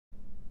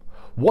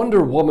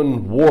Wonder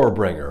Woman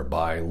Warbringer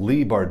by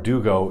Leigh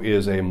Bardugo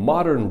is a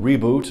modern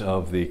reboot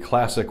of the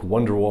classic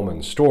Wonder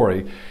Woman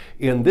story.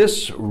 In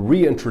this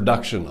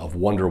reintroduction of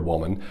Wonder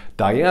Woman,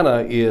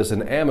 Diana is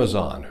an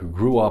Amazon who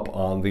grew up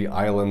on the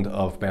island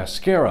of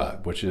Mascara,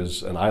 which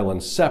is an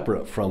island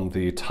separate from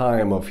the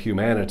time of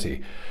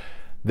humanity.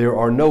 There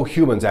are no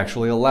humans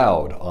actually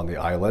allowed on the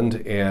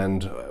island,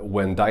 and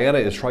when Diana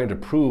is trying to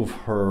prove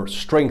her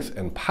strength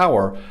and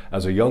power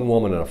as a young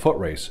woman in a foot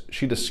race,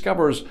 she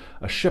discovers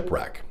a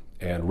shipwreck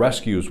and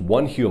rescues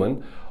one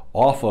human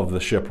off of the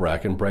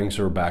shipwreck and brings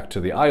her back to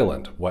the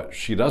island. What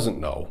she doesn't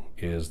know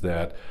is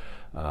that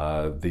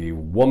the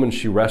woman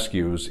she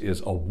rescues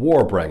is a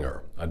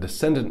Warbringer, a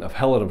descendant of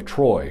Helen of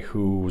Troy,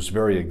 whose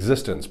very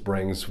existence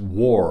brings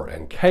war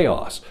and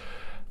chaos.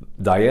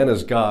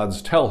 Diana's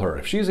gods tell her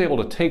if she's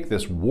able to take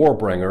this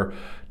Warbringer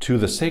to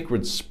the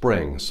sacred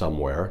spring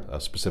somewhere, a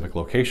specific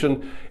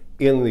location,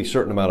 in the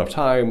certain amount of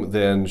time,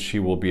 then she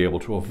will be able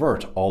to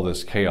avert all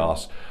this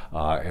chaos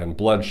and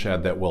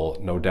bloodshed that will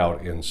no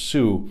doubt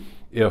ensue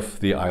if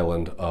the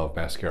island of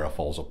Mascara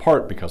falls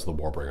apart because of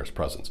the Warbringer's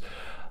presence.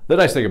 The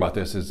nice thing about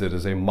this is it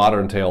is a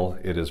modern tale.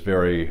 It is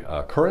very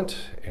current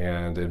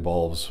and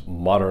involves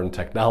modern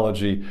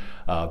technology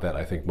that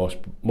I think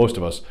most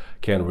of us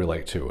can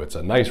relate to. It's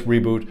a nice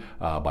reboot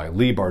by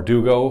Leigh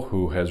Bardugo,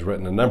 who has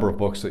written a number of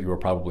books that you are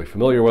probably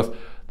familiar with.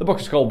 The book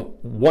is called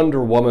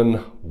Wonder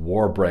Woman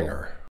Warbringer.